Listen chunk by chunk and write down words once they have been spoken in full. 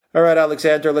All right,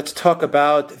 Alexander, let's talk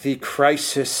about the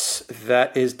crisis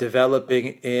that is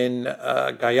developing in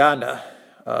Guyana,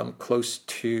 close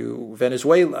to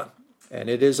Venezuela. And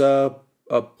it is a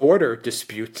border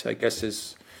dispute, I guess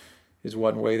is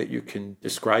one way that you can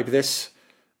describe this.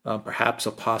 Perhaps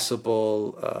a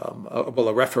possible,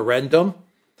 a referendum.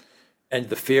 And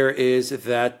the fear is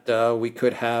that we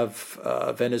could have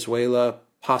Venezuela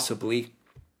possibly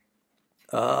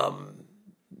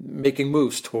making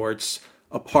moves towards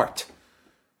a part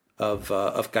of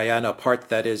Guyana, a part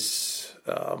that is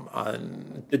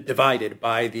divided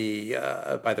by the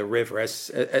river,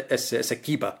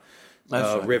 Essequiba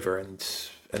River, and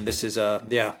this is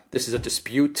a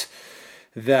dispute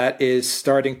that is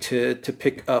starting to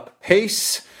pick up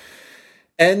pace.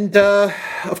 And,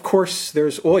 of course,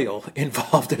 there's oil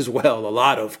involved as well, a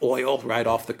lot of oil right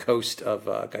off the coast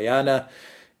of Guyana.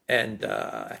 And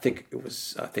I think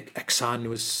Exxon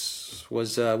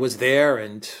was there.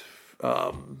 And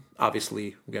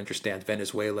obviously, we understand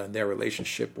Venezuela and their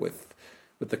relationship with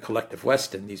the collective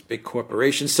West and these big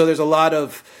corporations. So there's a lot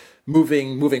of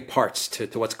moving parts to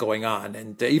what's going on.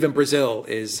 And even Brazil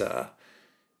is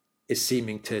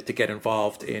seeming to get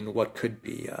involved in what could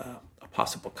be a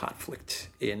possible conflict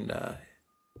in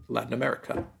Latin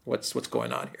America. What's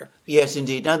going on here? Yes,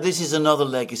 indeed. Now, this is another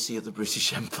legacy of the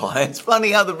British Empire. It's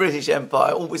funny how the British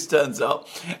Empire always turns up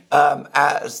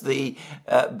as the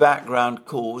background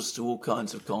cause to all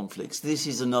kinds of conflicts. This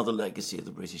is another legacy of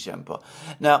the British Empire.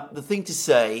 Now, the thing to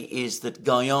say is that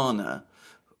Guyana,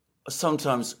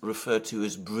 sometimes referred to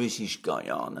as British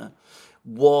Guyana,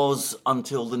 was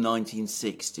until the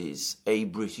 1960s a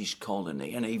British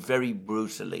colony, and a very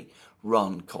brutally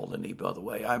run colony, by the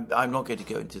way. I'm not going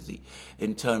to go into the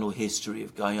internal history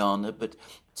of Guyana, but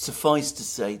suffice to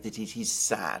say that it is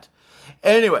sad.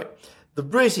 Anyway, the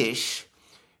British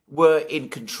were in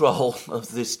control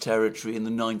of this territory in the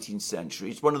 19th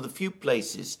century. It's one of the few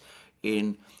places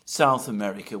in South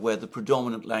America where the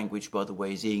predominant language, by the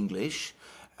way, is English,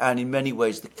 and in many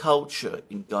ways the culture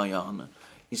in Guyana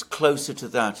is closer to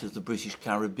that of the British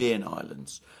Caribbean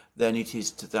islands than it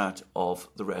is to that of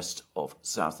the rest of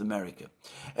South America.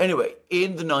 Anyway,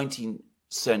 in the 19th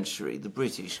century, the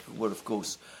British were, of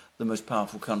course, the most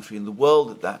powerful country in the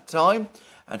world at that time,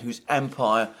 and whose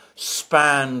empire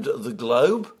spanned the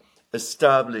globe,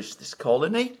 established this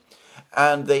colony,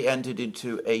 and they entered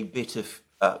into a bitter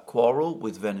quarrel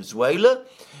with Venezuela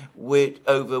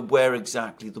over where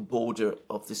exactly the border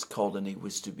of this colony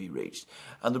was to be reached.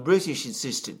 And the British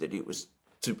insisted that it was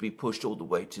to be pushed all the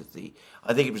way to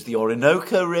I think it was the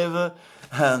Orinoco River,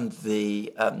 and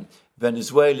the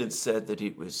Venezuelans said that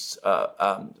it was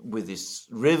with this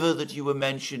river that you were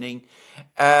mentioning.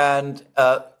 And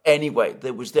anyway,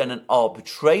 there was then an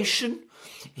arbitration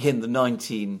in the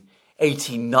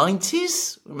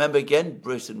 1890s. Remember, again,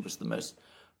 Britain was the most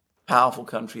powerful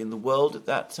country in the world at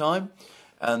that time.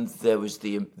 And there was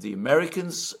the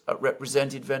Americans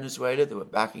represented Venezuela. They were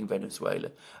backing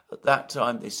Venezuela. At that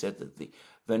time, they said that the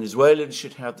Venezuelans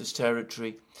should have this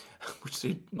territory, which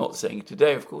they're not saying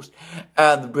today, of course.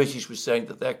 And the British were saying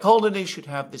that their colony should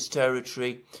have this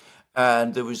territory.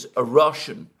 And there was a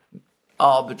Russian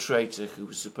arbitrator who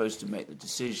was supposed to make the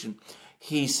decision.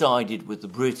 He sided with the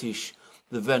British.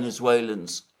 The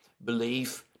Venezuelans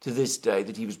believe to this day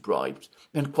that he was bribed,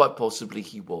 and quite possibly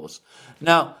he was.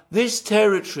 Now, this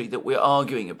territory that we're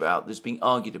arguing about, that's being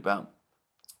argued about,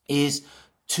 is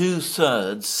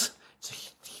 2/3, it's a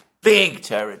big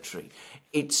territory.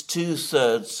 It's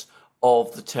 2/3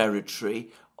 of the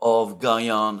territory of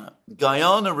Guyana.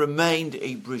 Guyana remained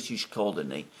a British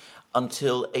colony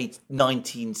until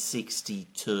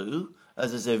 1962,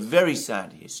 as is a very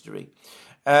sad history.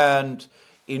 And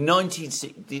in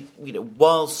 1960,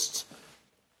 whilst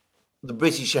the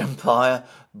British Empire,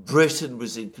 Britain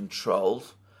was in control,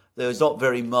 there was not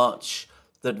very much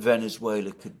that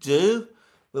Venezuela could do.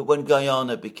 But when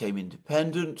Guyana became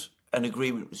independent, an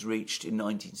agreement was reached in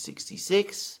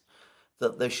 1966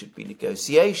 that there should be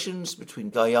negotiations between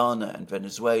Guyana and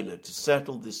Venezuela to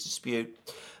settle this dispute.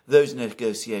 Those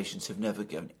negotiations have never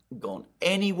gone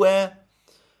anywhere.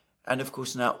 And of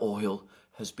course now oil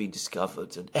has been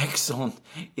discovered, and Exxon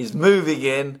is moving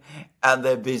in, and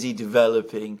they're busy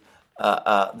developing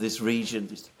this region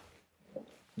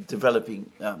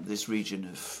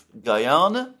of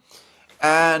Guyana.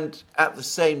 And at the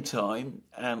same time,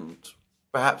 and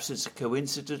perhaps it's a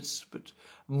coincidence, but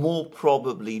more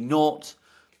probably not,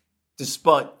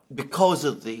 because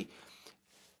of the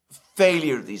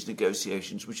failure of these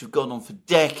negotiations, which have gone on for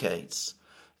decades,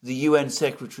 the UN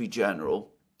Secretary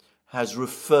General has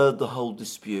referred the whole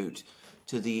dispute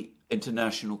to the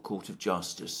International Court of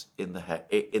Justice in The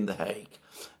Hague.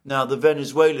 Now, the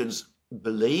Venezuelans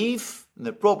believe, and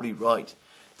they're probably right,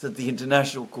 that the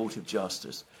International Court of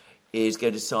Justice is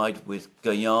going to side with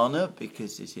Guyana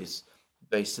because it is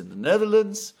based in the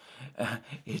Netherlands.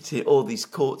 All these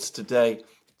courts today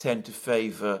tend to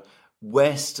favour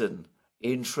Western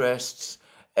interests.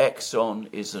 Exxon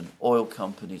is an oil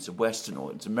company, it's a Western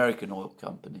oil, it's an American oil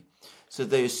company. So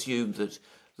they assume that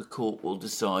the court will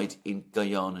decide in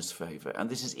Guyana's favour. And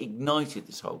this has ignited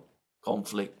this whole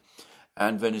conflict.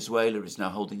 And Venezuela is now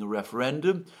holding a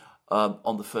referendum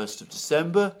on the 1st of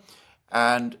December.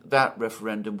 And that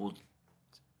referendum will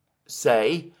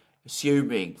say,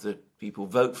 assuming that people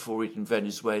vote for it in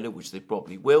Venezuela, which they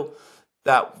probably will,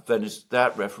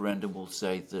 that referendum will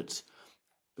say that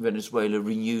Venezuela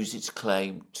renews its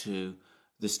claim to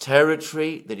this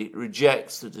territory, that it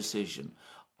rejects the decision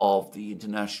of the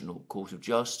International Court of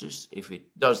Justice if it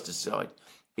does decide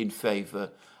in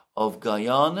favour of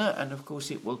Guyana. And of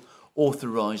course it will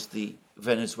authorise the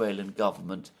Venezuelan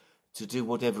government to do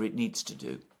whatever it needs to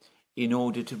do in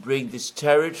order to bring this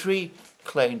territory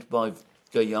claimed by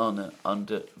Guyana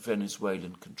under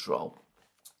Venezuelan control.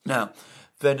 Now,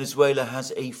 Venezuela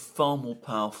has a far more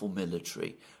powerful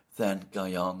military than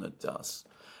Guyana does.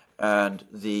 And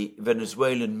the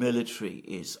Venezuelan military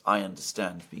is, I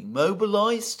understand, being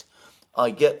mobilized.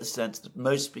 I get the sense that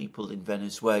most people in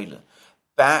Venezuela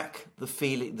back the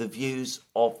views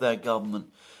of their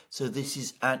government. So this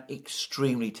is an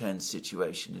extremely tense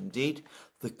situation indeed.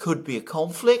 There could be a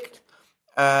conflict,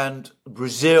 and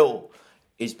Brazil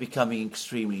is becoming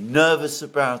extremely nervous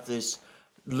about this.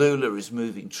 Lula is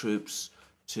moving troops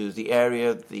to the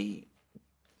area. The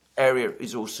area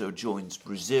is also joins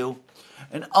Brazil.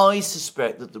 And I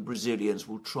suspect that the Brazilians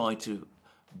will try to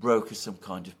broker some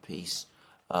kind of peace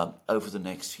over the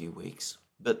next few weeks.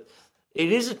 But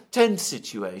it is a tense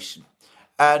situation.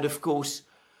 And of course,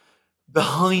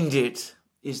 behind it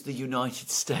is the United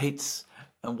States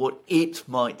and what it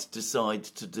might decide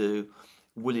to do.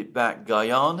 Will it back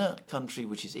Guyana, a country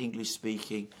which is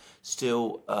English-speaking,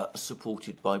 still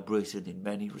supported by Britain in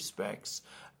many respects?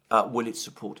 Will it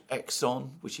support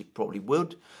Exxon, which it probably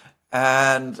would?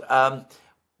 And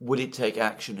will it take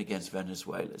action against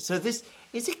Venezuela? So this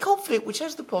is a conflict which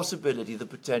has the possibility, the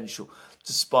potential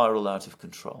to spiral out of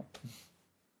control.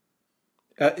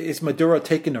 Is Maduro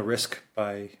taking a risk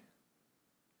by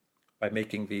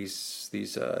making these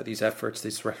efforts,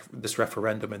 this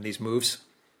referendum and these moves?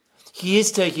 He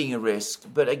is taking a risk,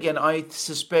 but again, I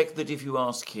suspect that if you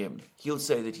ask him, he'll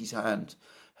say that his hand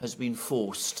has been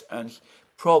forced, and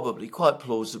probably, quite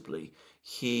plausibly,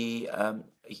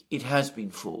 it has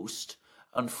been forced,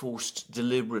 and forced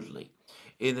deliberately.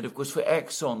 In that, of course, for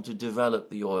Exxon to develop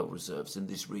the oil reserves in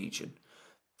this region,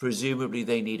 presumably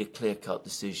they need a clear-cut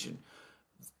decision,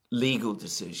 legal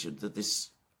decision, that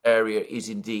this area is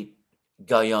indeed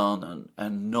Guyanan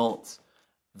and not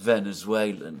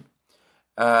Venezuelan.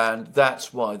 And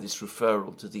that's why this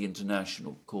referral to the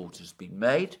International Court has been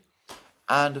made.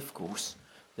 And, of course,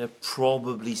 there are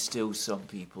probably still some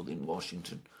people in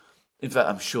Washington. In fact,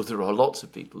 I'm sure there are lots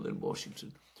of people in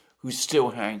Washington who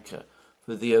still hanker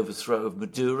for the overthrow of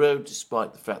Maduro,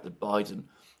 despite the fact that Biden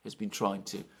has been trying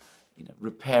to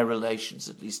repair relations,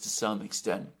 at least to some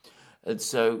extent. And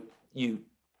so you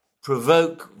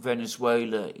provoke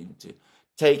Venezuela into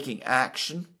taking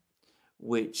action,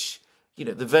 which,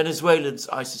 the Venezuelans,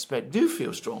 I suspect, do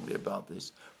feel strongly about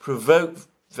this, provoke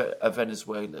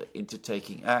Venezuela into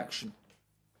taking action.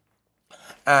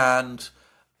 And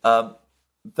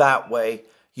that way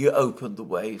you open the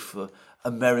way for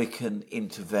American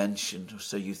intervention,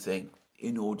 so you think,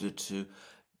 in order to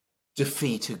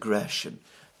defeat aggression,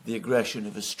 the aggression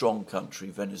of a strong country,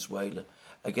 Venezuela,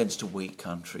 against a weak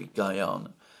country,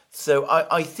 Guyana. So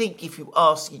I think if you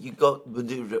got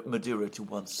Maduro to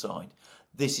one side,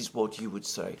 this is what you would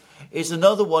say. It's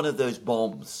another one of those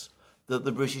bombs that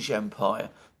the British Empire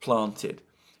planted,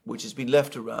 which has been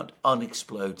left around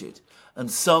unexploded,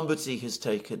 and somebody has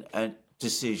taken a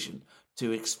decision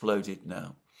to explode it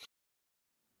now.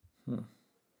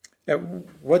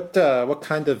 What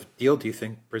kind of deal do you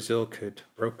think Brazil could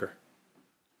broker?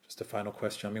 Just a final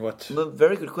question. I mean, what?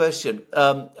 Very good question.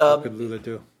 What could Lula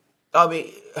do? I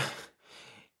mean,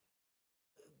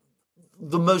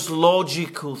 the most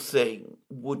logical thing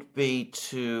would be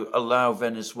to allow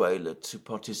Venezuela to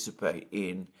participate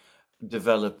in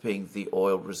developing the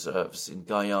oil reserves in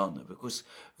Guyana, because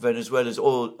Venezuela's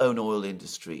own oil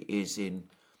industry is in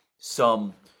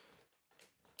some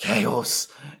chaos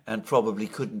and probably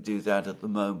couldn't do that at the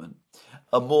moment.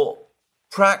 A more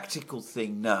practical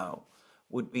thing now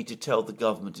would be to tell the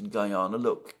government in Guyana,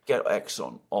 look, get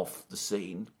Exxon off the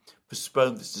scene,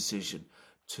 postpone this decision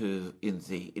in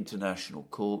the international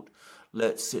court.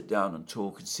 Let's sit down and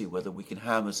talk and see whether we can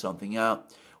hammer something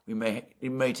out. It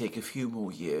may take a few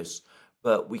more years,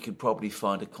 but we can probably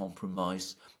find a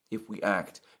compromise if we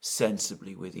act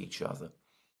sensibly with each other.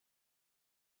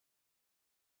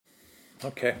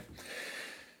 Okay.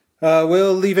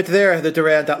 We'll leave it there. The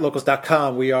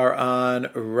Duran.locals.com. We are on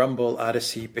Rumble,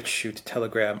 Odyssey, BitChute,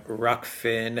 Telegram,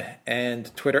 Rockfin,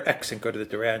 and Twitter X. And go to the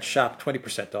Duran shop.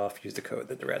 20% off. Use the code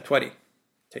the Duran20.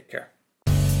 Take care.